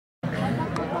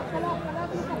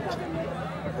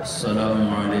السلام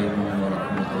علیکم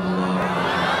ورحمۃ اللہ۔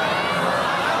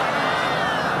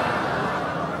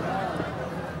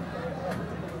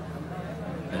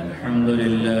 الحمد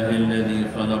للہ الذي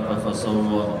خلق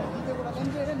فسوى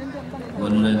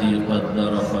والذي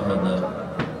قدر فهدى۔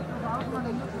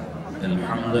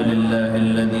 الحمد لله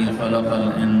الذي خلق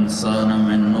الإنسان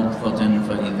من نطفة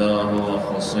فإذا هو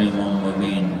خصيم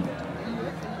مبين۔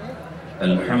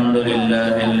 الحمد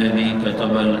لله الذي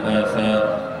كتب الآثار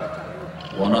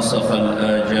ونسخ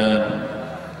الآجال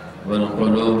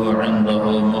والقلوب عنده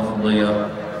مفضية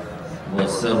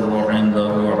والسر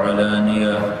عنده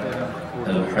علانية،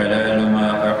 الحلال ما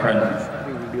أحل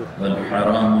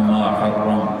والحرام ما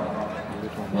حرم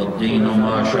والدين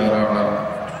ما شرع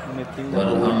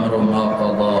والأمر ما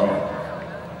قضى،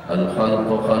 الخلق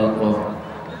خلقه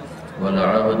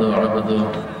والعبد عبده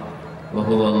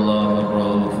وهو الله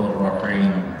الرؤوف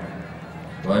الرحيم۔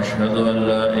 وأشهد أن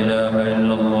لا إله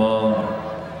إلا الله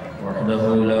وحده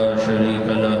لا شريك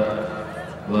له،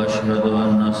 وأشهد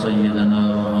أن سيدنا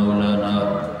ومولانا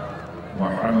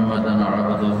محمدا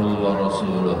عبده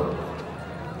ورسوله،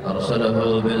 أرسله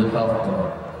بالحق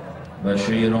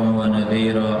بشيرا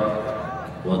ونذيرا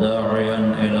وداعيا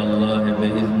إلى الله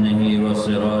بإذنه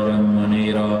وسراجا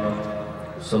منيرا،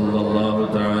 صلى الله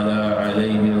تعالى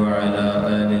عليه وعلى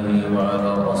آله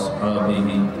وعلى أصحابه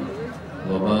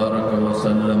وبارك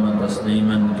وسلم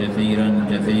تسليما كثيرا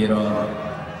كثيرا،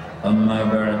 أما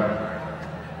بعد،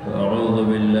 فأعوذ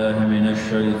بالله من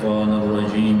الشيطان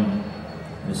الرجيم،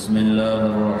 بسم الله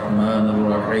الرحمن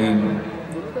الرحيم،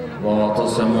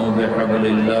 واعتصموا بحبل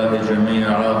الله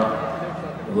جميعا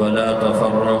ولا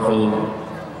تفرقوا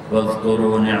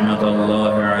واذكروا نعمة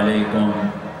الله عليكم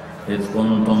إذ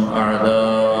كنتم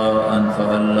أعداء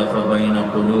فألف بين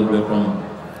قلوبكم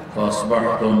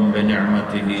فأصبحتم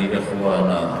بنعمته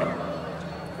إخوانا۔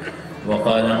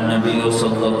 وقال النبي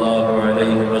صلى الله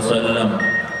عليه وسلم: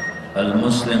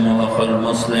 المسلم أخو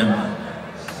المسلم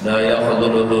لا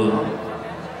يخذله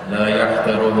لا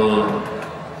يحقره،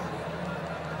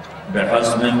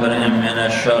 بحسب امرئ من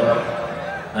الشر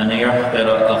أن يحقر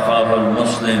أخاه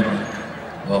المسلم۔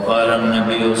 وقال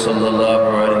النبي صلى الله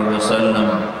عليه وسلم: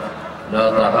 لا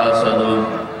تحاسدوا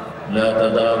لا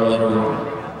تدابروا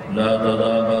لا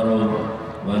تدابروا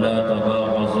ولا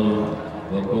تباغضوا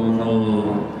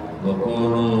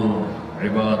وكونوا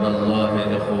عباد الله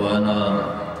إخوانا،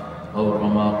 أو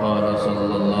كما قال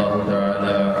صلى الله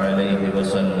تعالى عليه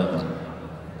وسلم۔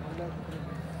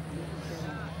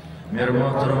 میرے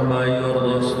محترم بھائی اور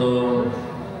دوستو،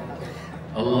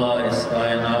 اللہ اس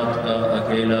کائنات کا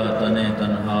اکیلا تنے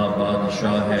تنہا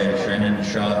بادشاہ ہے،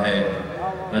 شہنشاہ ہے،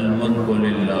 الملک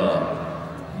للہ۔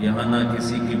 یہاں نہ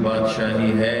کسی کی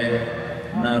بادشاہی ہے،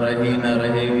 نہ رہی نہ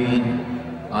رہے گی،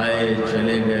 آئے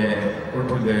چلے گئے،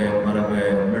 اٹھ گئے، مر گئے،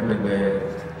 مٹ گئے،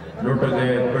 لٹ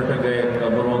گئے، پٹ گئے،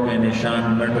 قبروں کے نشان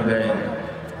مٹ گئے۔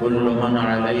 کل من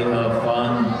علیہا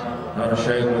فان، ہر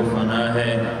شے کو فنا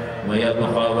ہے۔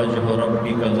 وَيَبْقَى وَجْهُ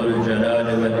رَبِّكَ ذُو الْجَلَالِ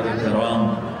وَالْإِكْرَامِ،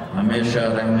 ہمیشہ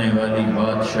رہنے والی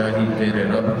بادشاہی تیرے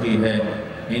رب کی ہے۔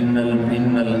 ان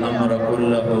الامر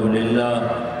کلہ للہ،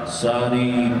 ساری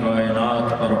کائنات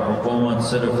پر حکومت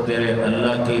صرف تیرے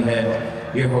اللہ کی ہے۔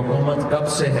 یہ حکومت کب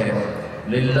سے ہے؟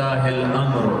 للہ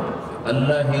الامر،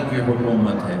 اللہ ہی کی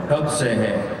حکومت ہے۔ کب سے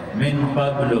ہے؟ من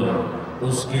قبل،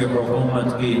 اس کی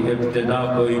حکومت کی ابتدا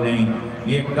کوئی نہیں،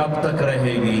 یہ کب تک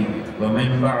رہے گی؟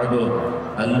 ومن بعد،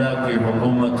 اللہ کی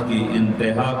حکومت کی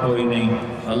انتہا کوئی نہیں،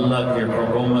 اللہ کی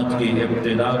حکومت کی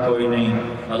ابتدا کوئی نہیں،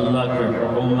 اللہ کی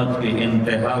حکومت کی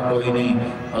انتہا کوئی نہیں،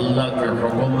 اللہ کی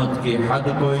حکومت کی حد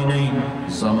کوئی نہیں۔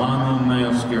 زمانوں میں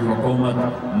اس کی حکومت،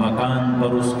 مکان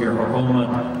پر اس کی حکومت،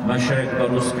 مشرق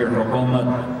پر اس کی حکومت،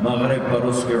 مغرب پر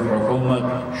اس کی حکومت،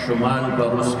 شمال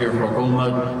پر اس کی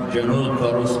حکومت، جنوب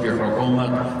پر اس کی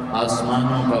حکومت،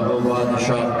 آسمانوں کا وہ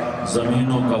بادشاہ،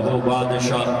 زمینوں کا وہ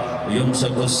بادشاہ،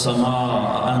 یمسک السماء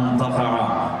ان تقع،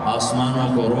 آسمانوں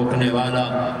کو روکنے والا،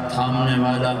 تھامنے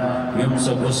والا،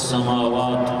 یمسک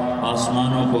السماوات،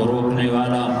 آسمانوں کو روکنے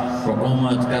والا،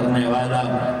 حکومت کرنے والا۔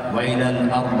 وَإِلَى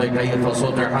الْأَرْضِ كَيْفَ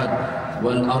سُطِحَتْ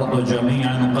وَالْأَرْضُ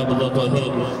جَمِيعًا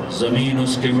قَبْضَتُهُ، زمین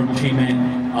اس کی مٹھی میں،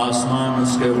 آسمان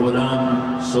اس کے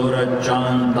غلام، سورج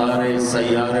چاند تارے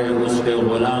سیارے اس کے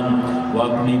غلام۔ وہ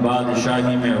اپنی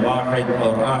بادشاہی میں واحد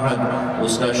اور احد،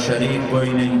 اس کا شریک کوئی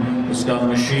نہیں، اس کا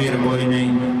مشیر کوئی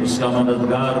نہیں، اس کا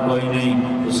مددگار کوئی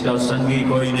نہیں، اس کا سنگی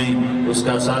کوئی نہیں، اس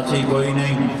کا ساتھی کوئی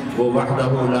نہیں۔ وہ وحدہ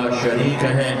لا شریک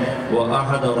ہے، وہ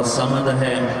احد اور صمد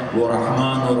ہے، وہ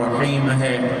رحمان اور رحیم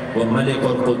ہے، وہ ملک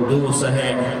اور قدوس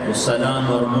ہے، وہ سلام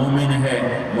سلام اور مومن ہے،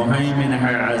 مہیمن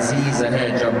ہے، عزیز ہے،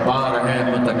 جبار ہے،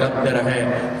 متکبر ہے،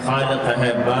 خالق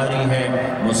ہے، باری ہے،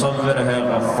 مصور ہے،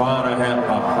 غفار ہے،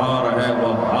 قہار ہے،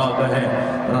 وہاب ہے،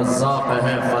 رزاق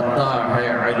ہے، فتاح ہے،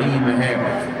 علیم ہے،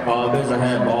 قابض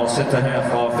ہے، باسط ہے،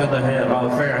 خافض ہے،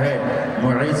 رافع ہے،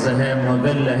 معز ہے،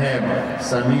 مذل ہے،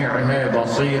 سمیع ہے،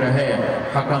 بصیر ہے،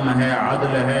 حکم ہے،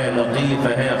 عدل ہے، لطیف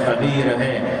ہے، خبیر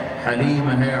ہے، حلیم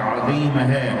ہے، عظیم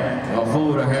ہے،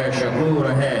 غفور ہے، شکور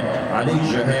ہے،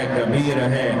 علیج ہے، کبیر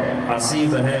ہے،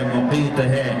 حسیب ہے، مقیت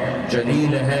ہے،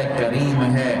 جلیل ہے، کریم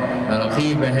ہے،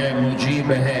 رقیب ہے،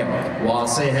 مجیب ہے،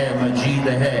 واسع ہے، مجید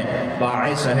ہے،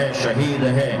 باعث ہے، شہید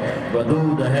ہے،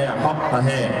 ودود ہے، حق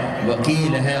ہے،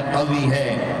 وکیل ہے، قوی ہے،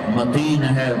 متین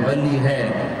ہے، ولی ہے،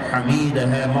 حمید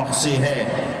ہے، محصی ہے،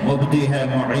 مبدی ہے،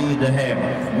 معید ہے،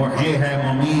 محیی ہے،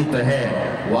 ممیت ہے،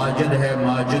 واجد ہے،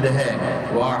 ماجد ہے،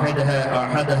 واحد ہے،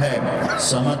 احد ہے،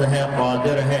 صمد ہے،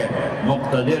 قادر ہے،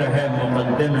 مقتدر ہے،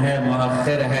 مقدم ہے،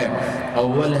 مؤخر ہے،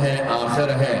 اول ہے، آخر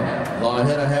ہے،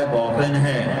 ظاہر ہے، باطن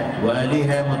ہے، والی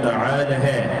ہے، متعال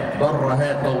ہے، بر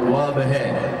ہے، تواب ہے،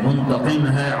 منتقم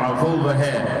ہے، عفو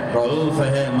ہے، رؤوف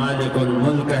ہے، مالک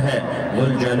الملک ہے، ذو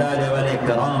الجلال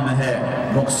والاکرام ہے،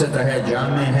 مقسط ہے،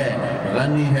 جامع ہے،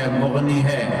 غنی ہے، مغنی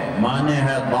ہے، مانع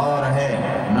ہے، ضار ہے،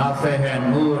 نافع ہے،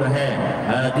 نور ہے،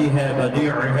 ہادی ہے،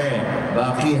 بدیع ہے،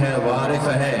 باقی ہے، وارث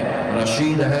ہے،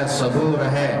 رشید ہے، صبور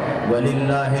ہے،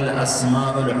 وللہ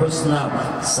الاسماء الحسنى،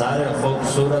 سارے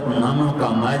خوبصورت ناموں کا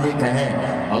مالک ہے۔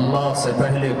 اللہ سے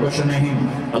پہلے کچھ نہیں،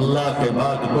 اللہ کے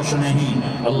بعد کچھ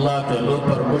نہیں، اللہ کے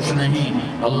اوپر کچھ نہیں،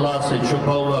 اللہ سے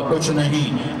چھپا ہوا کچھ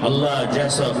نہیں، اللہ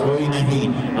جیسا کوئی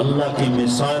نہیں، اللہ کی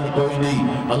مثال کوئی نہیں،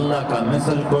 اللہ کا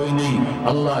مثل کوئی نہیں،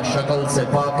 اللہ شکل سے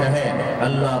پاک ہے،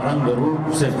 اللہ رنگ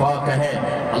روپ سے پاک ہے،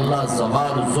 اللہ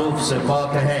زوال ذوف سے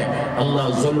پاک ہے، اللہ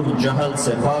ظلم جہل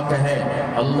سے پاک ہے،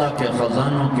 اللہ کے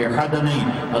خزانوں کی حد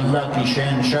نہیں، اللہ کی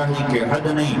شہنشاہی کی حد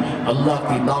نہیں، اللہ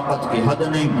کی طاقت کی حد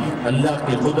نہیں، اللہ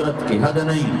کی قدرت کی حد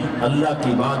نہیں، اللہ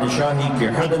کی بادشاہی کی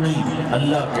حد نہیں،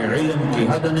 اللہ کے علم کی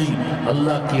حد نہیں،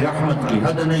 اللہ کی رحمت کی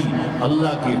حد نہیں،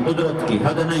 اللہ کی قدرت کی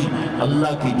حد نہیں،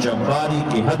 اللہ کی جباری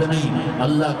کی حد نہیں،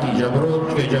 اللہ کی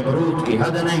جبروت کی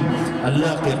حد نہیں،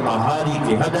 اللہ کی قہاری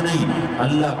کی حد نہیں،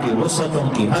 اللہ کی وسعتوں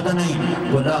کی حد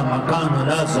نہیں، وہ لا مکان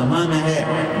لا زمان ہے،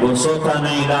 وہ سوتا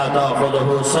نہیں لا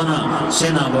تاخذہ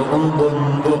سنہ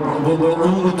وہ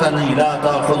اونگتا نہیں لا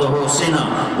تاخذہ سنہ،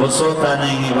 وہ سوتا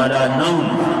نہیں ولا نوم،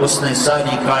 اس نے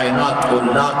ساری کائنات کو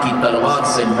لا کی تلوار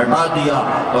سے مٹا دیا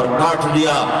اور کاٹ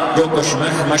دیا۔ جو کچھ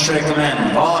مشرق میں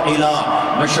لا الہ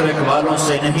مشرق والوں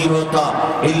سے نہیں ہوتا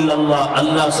الا اللہ،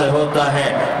 اللہ سے ہوتا ہے،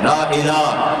 لا الہ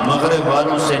مغرب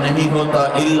والوں سے نہیں ہوتا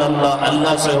الا اللہ،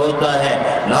 اللہ سے ہوتا ہے،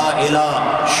 لا الہ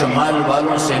شمال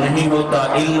والوں سے نہیں ہوتا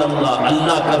الا اللہ،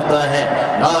 اللہ کرتا ہے،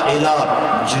 لا الہ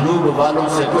جنوب والوں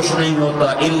سے کچھ نہیں ہوتا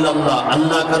الا اللہ،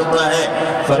 اللہ کرتا ہے،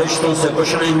 فرشتوں سے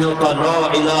کچھ نہیں ہوتا، لا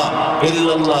الہ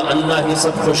الا اللہ، اللہ ہی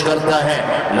سب کچھ کرتا ہے،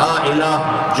 لا الہ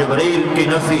جبریل کی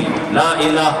نفی، لا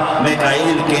الہ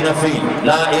میکائیل کی نفی،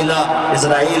 لا الہ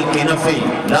اسرائیل کی نفی،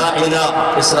 لا الہ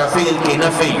اسرافیل کی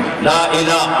نفی، لا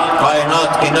الہ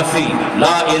کائنات کی نفی،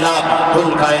 لا الہ کل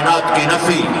کائنات کی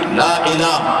نفی، لا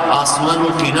الہ آسمانوں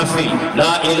کی نفی،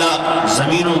 لا الہ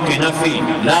زمینوں کی نفی،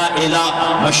 لا الہ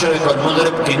مشرق اور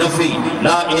مغرب کی نفی،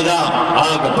 لا الہ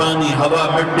آگ پانی ہوا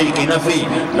مٹی کی نفی،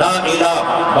 لا الہ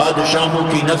بادشاہوں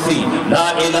کی نفی، لا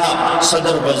الہ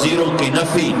صدر وزیروں کی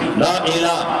نفی، لا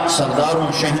الہ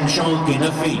سرداروں شہنشاہوں کی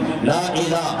نفی، لا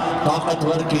الہ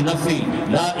طاقتور کی نفی،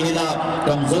 لا الہ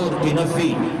کمزور کی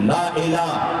نفی، لا الہ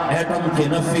ایٹم کی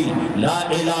نفی، لا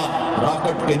الہ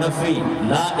راکٹ کی نفی،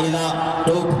 لا الہ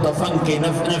توپ تفنگ کی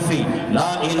نفی، لا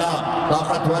الہ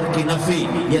طاقتور کی نفی،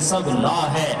 یہ سب لا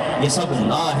ہے، یہ سب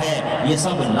لا ہے، یہ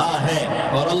سب لا ہے،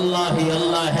 اور اللہ ہی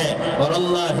اللہ ہے، اور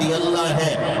اللہ ہی اللہ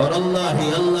ہے، اور اللہ ہی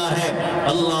اللہ ہے،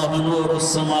 اللہ نور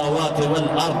السماوات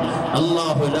والارض،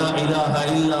 اللہ لا الہ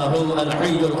الا هو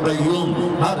الحی القیوم،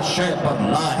 ہر شے پر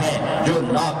لا ہے، جو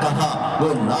لا کہا وہ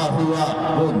لا ہوا،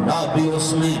 وہ لا بھی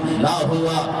اس میں لا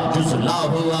ہوا، جز لا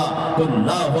ہوا تو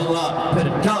لا ہوا، پھر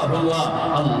کیا ہوا؟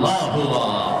 اللہ ہوا۔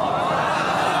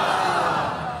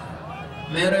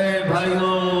 میرے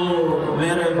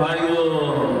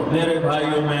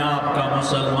بھائیوں میں آپ کا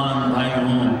مسلمان بھائی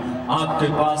ہوں، آپ کے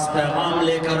پاس پیغام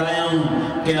لے کر آیا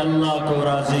ہوں کہ اللہ کو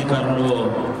راضی کر لو،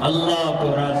 اللہ کو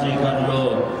راضی کر لو،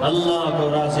 اللہ کو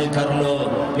راضی کر لو۔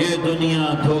 یہ دنیا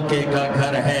دھوکے کا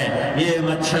گھر ہے، یہ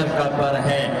مچھر کا پر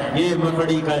ہے، یہ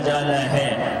مکڑی کا جالا ہے،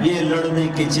 یہ لڑنے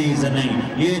کی چیز نہیں،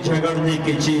 یہ جھگڑنے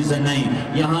کی چیز نہیں۔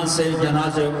 یہاں سے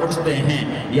جنازے اٹھتے ہیں،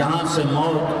 یہاں سے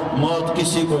موت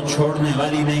کسی کو چھوڑنے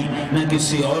والی نہیں، نہ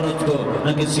کسی عورت کو،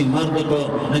 نہ کسی مرد کو،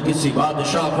 نہ کسی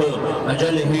بادشاہ کو،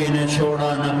 اجل ہی نے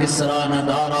چھوڑا نہ کس کسرا نہ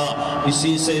دارا،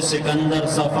 اسی سے سکندر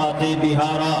صفاتی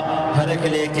بہارا،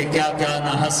 ہرکلے کے کیا کیا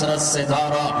نہ حسرت سے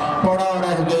دھارا، پڑا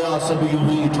رہ گیا سب یوں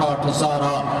ہی ٹھاٹھ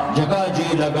سارا، جگہ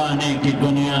جی لگانے کی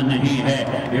دنیا نہیں ہے،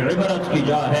 یہ عبرت کی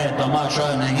جا ہے تماشا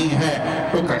نہیں ہے،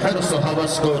 ٹک حرص و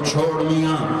حوث کو چھوڑ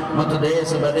میاں، مت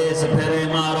دیس بدیس پھرے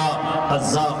مارا،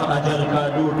 قذاق اجل کا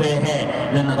ڈوٹے ہے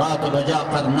دن رات بجا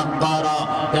کر نقارا،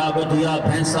 کیا بدیا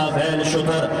بھینسا بیل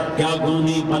شتر، کیا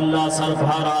گونی پلہ سر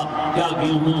بھارا، کیا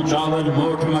گیہوں چاول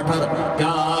موٹ مٹر،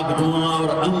 کیا آگ دھواں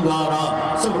اور انگارا،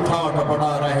 سب ٹھاٹھ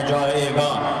پڑا رہ جائے گا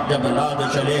جب لاد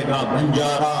چلے گا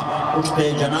بنجارا، اٹھتے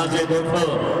جنازے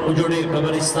دیکھو، اجڑے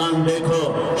قبرستان دیکھو،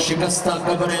 شکستہ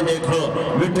قبریں دیکھو،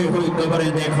 مٹی ہوئی قبریں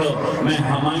دیکھو، میں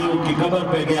ہمایوں کی قبر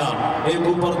پہ گیا، ایک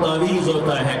اوپر تعویذ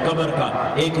ہوتا ہے قبر کا،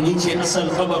 ایک نیچے اصل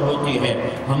قبر ہوتی ہے،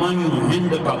 ہمایوں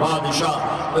ہند کا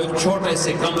بادشاہ، ایک چھوٹے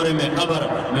سے کمرے میں قبر،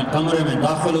 میں کمرے میں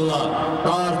داخل ہوا،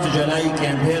 ٹارچ جلائی کے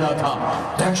اندھیرا تھا،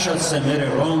 دہشت سے میرے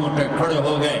رونگٹے کھڑے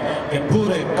ہو گئے کہ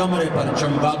پورے کمرے پر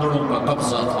چمگادڑوں کا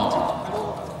قبضہ تھا،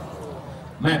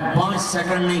 میں 5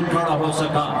 سیکنڈ نہیں کھڑا ہو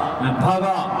سکا، میں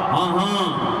بھاگا،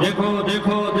 ہاں دیکھو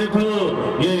دیکھو دیکھو،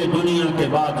 یہ دنیا کے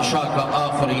بادشاہ کا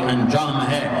آخری انجام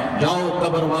ہے، جاؤ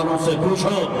قبر والوں سے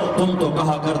پوچھو، تم تو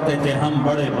کہا کرتے تھے ہم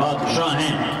بڑے بادشاہ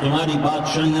ہیں، تمہاری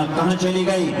بادشاہیاں کہاں چلی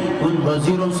گئی؟ ان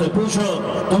وزیروں سے پوچھو،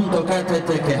 تم تو کہتے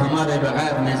تھے کہ ہمارے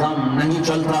بغیر نظام نہیں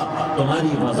چلتا،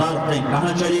 تمہاری وزارتیں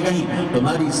کہاں چلی گئیں؟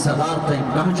 تمہاری صدارتیں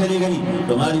کہاں چلی گئیں؟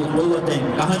 تمہاری قوتیں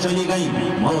کہاں چلی گئیں؟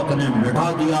 موت نے مٹا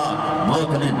دیا، موت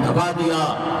نے دبا دیا،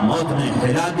 موت نے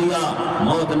ہلا دیا،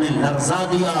 موت نے لرزا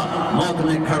دیا، موت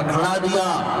نے کھڑکھڑا دیا،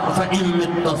 فَإِن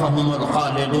مِتَّ فَهُمُ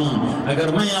الْخَالِدُونَ،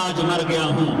 اگر میں آج مر گیا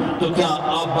ہوں تو کیا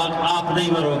آپ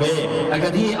نہیں مرو گے؟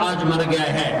 اگر یہ آج مر گیا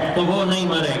ہے تو وہ نہیں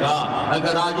مرے گا،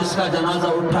 اگر آج اس کا جنازہ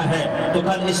اٹھا ہے تو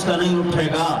کل اس کا نہیں اٹھے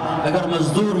گا، اگر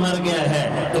مزدور مر گیا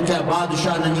ہے تو کیا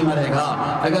بادشاہ نہیں مرے گا،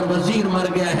 اگر وزیر مر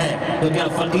گیا ہے تو کیا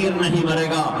فقیر نہیں مرے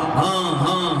گا؟ ہاں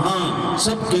ہاں ہاں،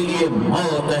 سب کے لیے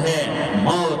موت ہے،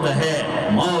 موت ہے،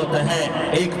 موت ہے،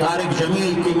 ایک طارق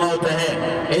جمیل کی موت ہے،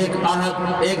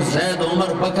 ایک زید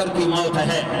عمر بکر کی موت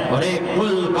ہے، اور ایک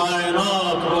کل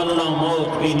کائنات کو اللہ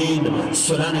موت کی نیند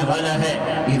سلانے والا ہے۔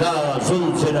 اذا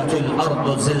زلزلت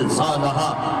الارض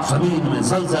زلزالها، زمین میں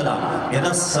زلزلہ، اذا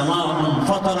السماء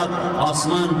انفطرت،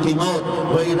 آسمان کی موت،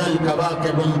 واذا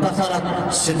الكواكب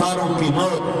انتثرت، ستاروں کی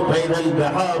موت، واذا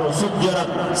البحار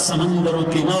سجرت، سمندروں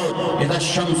کی موت، اذا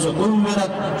الشمس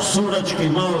كورت، سورج کی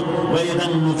موت، واذا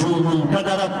النجوم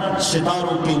انكدرت،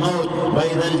 ستاروں کی موت،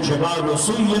 واذا الجبال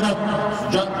سيرت،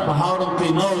 پہاڑوں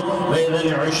کی موت، واذا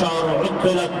العشار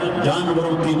عطلت،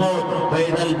 جانوروں کی موت،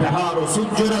 واذا البحار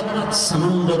سجرت،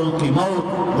 سمندروں کی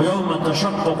موت، ويوم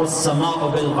تشقق السماء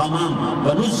بالغمام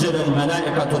ونزل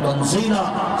الملائكة تنزيلا،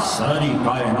 ساری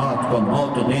کائنات کو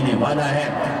موت دینے والا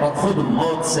ہے اور خود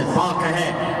موت سے پاک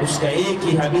ہے، اس کا ایک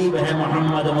ہی حبیب ہے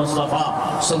محمد مصطفیٰ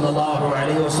صلی اللہ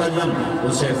علیہ وسلم،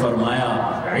 اسے فرمایا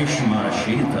عش ما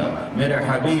شئت، میرے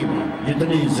حبیب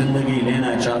جتنی زندگی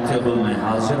لینا چاہتے ہو میں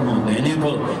حاضر ہوں دینے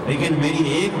کو، لیکن میری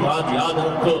ایک بات یاد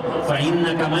رکھو،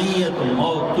 فَإِنَّكَ مَيَّتٌ،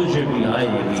 موت تجھے بھی آئے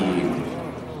گی۔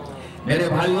 میرے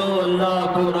بھائیو، اللہ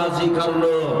کو راضی کر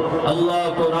لو، اللہ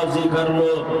کو راضی کر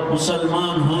لو،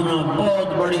 مسلمان ہونا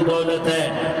بہت بڑی دولت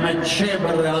ہے۔ میں 6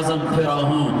 بر اعظم پھرا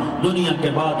ہوں، دنیا کے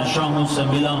بادشاہوں سے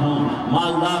ملا ہوں،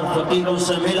 مالدار فقیروں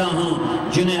سے ملا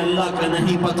ہوں، جنہیں اللہ کا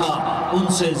نہیں پتا، ان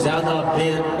سے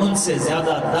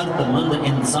زیادہ درد مند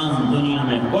انسان دنیا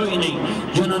میں کوئی نہیں،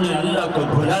 جنہوں نے اللہ کو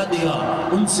بھلا دیا،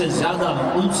 ان سے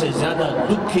زیادہ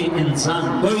دکھی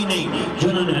انسان کوئی نہیں،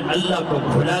 جنہوں نے اللہ کو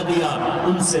بھلا دیا،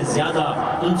 ان سے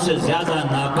زیادہ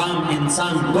ناکام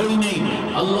انسان کوئی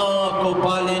نہیں۔ اللہ کو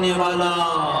پا لینے والا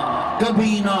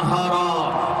کبھی نہ ہارا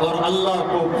اور اللہ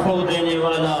کو کھو دینے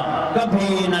والا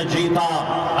کبھی نہ جیتا۔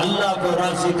 اللہ کو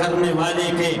راضی کرنے والے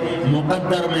کے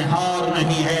مقدر میں ہار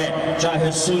نہیں ہے،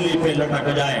 چاہے سولی پہ لٹک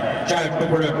جائے، چاہے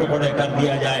ٹکڑے ٹکڑے کر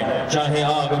دیا جائے، چاہے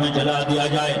آگ میں جلا دیا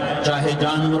جائے، چاہے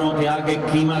جانوروں کے آگے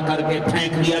قیمہ کر کے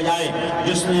پھینک دیا جائے،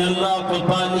 جس نے اللہ کو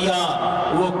پا لیا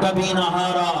وہ کبھی نہ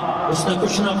ہارا، اس نے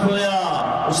کچھ نہ کھویا،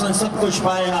 اس نے سب کچھ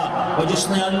پایا، اور جس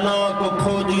نے اللہ کو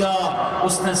کھو دیا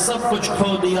اس نے سب کچھ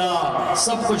کھو دیا،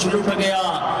 سب کچھ لٹ گیا۔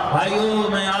 بھائیو،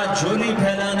 میں آج جھولی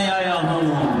پھیلانے آیا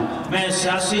ہوں، میں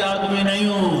سیاسی آدمی نہیں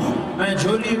ہوں، میں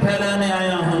جھولی پھیلانے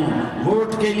آیا ہوں،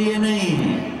 ووٹ کے لیے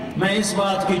نہیں، میں اس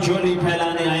بات کی جھولی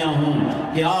پھیلانے آیا ہوں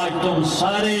کہ آج تم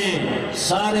سارے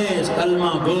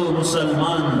کلمہ گو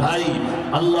مسلمان بھائی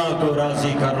اللہ کو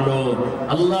راضی کر لو،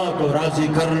 اللہ کو راضی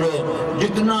کر لو،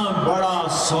 جتنا بڑا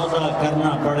سودا کرنا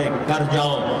پڑے کر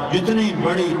جاؤ، جتنی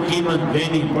بڑی قیمت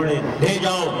دینی پڑے دے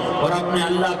جاؤ، اور اپنے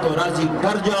اللہ کو راضی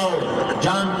کر جاؤ،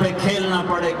 جان پہ کھیلنا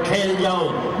پڑے کھیل جاؤ،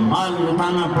 مال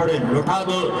لٹانا پڑے لٹا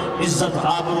دو، عزت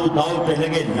آبرو داؤ پہ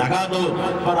لگے لگا دو،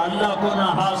 پر اللہ کو نہ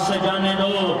ہاتھ سے جانے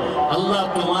دو۔ اللہ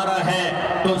تمہارا ہے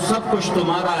تو سب کچھ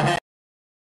تمہارا ہے۔